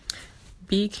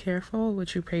Be careful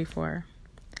what you pray for.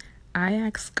 I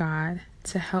ask God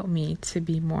to help me to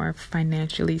be more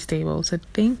financially stable, to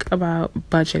think about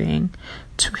budgeting,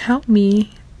 to help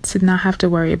me to not have to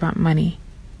worry about money.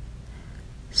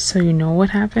 So you know what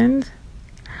happened?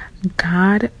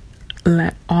 God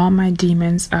let all my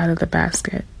demons out of the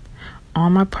basket. All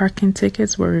my parking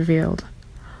tickets were revealed.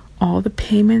 All the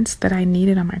payments that I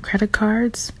needed on my credit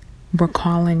cards were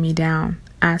calling me down,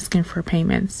 asking for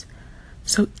payments.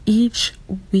 So each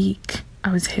week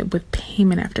I was hit with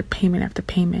payment after payment after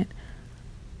payment.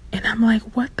 And I'm like,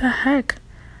 what the heck?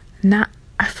 Now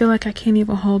I feel like I can't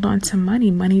even hold on to money.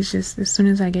 Money's just, as soon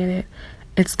as I get it,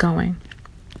 it's going.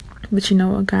 But you know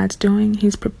what God's doing?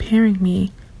 He's preparing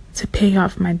me to pay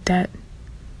off my debt.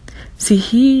 See,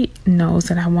 He knows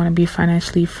that I want to be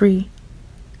financially free.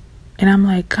 And I'm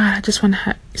like, God, I just want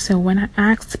to so when I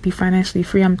ask to be financially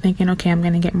free, I'm thinking, okay, I'm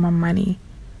going to get more money.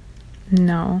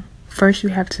 No. First, you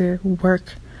have to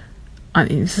work on,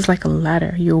 this is like a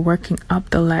ladder. You're working up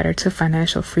the ladder to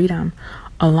financial freedom.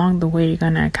 Along the way, you're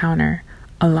going to encounter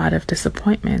a lot of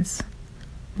disappointments.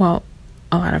 Well,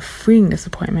 a lot of freeing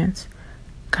disappointments.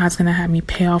 God's going to have me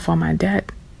pay off all my debt.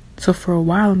 So for a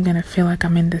while, I'm going to feel like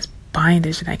I'm in this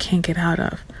bondage that I can't get out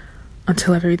of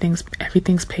until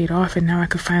everything's paid off, and now I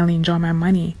could finally enjoy my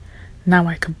money. Now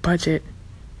I could budget.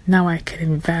 Now I could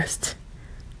invest.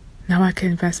 Now I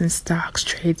can invest in stocks,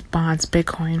 trades, bonds,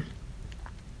 Bitcoin.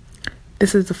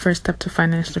 This is the first step to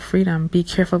financial freedom. Be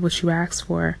careful what you ask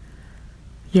for.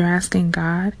 You're asking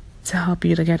God to help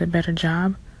you to get a better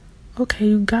job. Okay,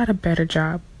 you got a better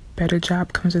job. Better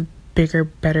job comes with bigger,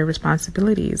 better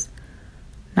responsibilities.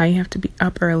 Now you have to be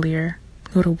up earlier,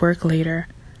 go to work later.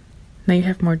 Now you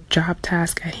have more job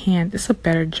tasks at hand. It's a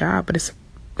better job, but it's a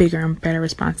bigger and better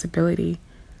responsibility.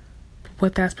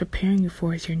 What that's preparing you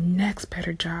for is your next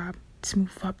better job, to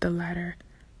move up the ladder,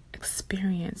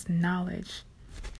 experience, knowledge.